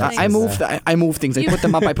does. lift That's things. I his, move. I move things. I You- put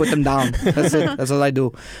them up. I put them down. That's it. That's what I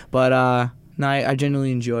do. But no, I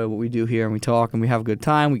genuinely enjoy what we do here, and we talk, and we have a good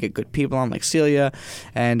time. We get good people on, like Celia,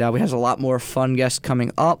 and we have a lot more fun guests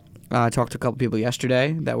coming up. I talked to a couple people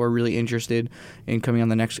yesterday that were really interested in coming on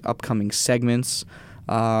the next upcoming segments.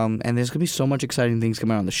 And there's gonna be so much exciting things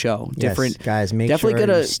coming on the show. Yes, guys, make definitely sure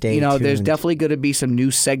gonna you stay there's tuned. definitely gonna be some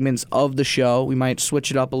new segments of the show. We might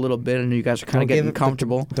switch it up a little bit. I know you guys are kind of Don't give getting it-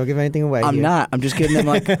 comfortable. Don't give anything away. I'm here. not. I'm just getting them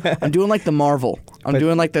I'm doing like the Marvel. I'm But-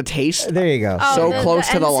 doing like the taste. There you go. Oh, So the close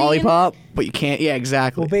to end the scene? lollipop, but you can't. Yeah,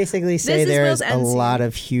 exactly. We'll basically say This is there's Will's a end scene. lot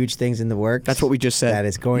of huge things in the works. That's what we just said That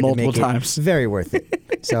is going multiple to make times. it very worth it.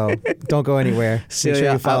 So don't go anywhere. Make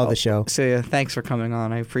sure you follow the show. Celia, thanks for coming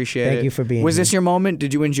on. I appreciate it. Thank you for being Was here. this your moment?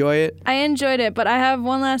 Did you enjoy it? I enjoyed it, but I have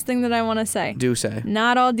one last thing that I want to say. Do say.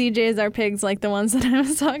 Not all DJs are pigs like the ones that I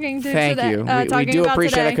was talking to Thank today. you. We talking do about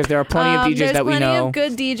appreciate today. it because there are plenty of DJs there's that we plenty know. of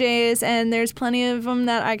good DJs, and there's plenty of them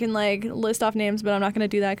that I can list off names, but I'm not going to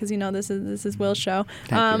do that because this is Will's show.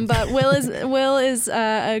 Thank you. But Will is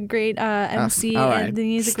a great MC, all right. and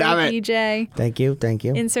he's a Stop great it. DJ. Thank you.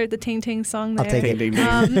 Insert the ting ting song I'll there. take Ding, it. ding, ding.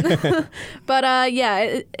 But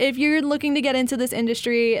yeah, if you're looking to get into this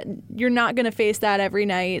industry, you're not going to face that every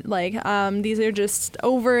night. Like, these are just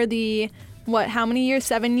over the, how many years?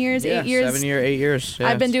 7 years? 8 years? 8 years. Yeah.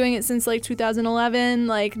 I've been doing it since like 2011.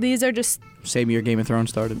 Like, these are just... Same year Game of Thrones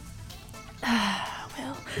started.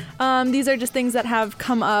 These are just things that have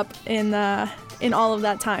come up in all of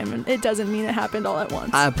that time, and it doesn't mean it happened all at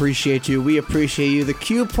once. I appreciate you. We appreciate you. The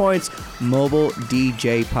Q Points Mobile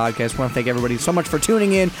DJ Podcast. I want to thank everybody so much for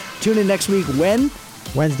tuning in. Tune in next week. When?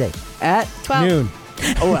 Wednesday. At 12. Noon.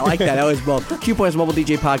 Oh, I like that. That was well. Q Points Mobile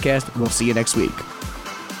DJ Podcast. We'll see you next week.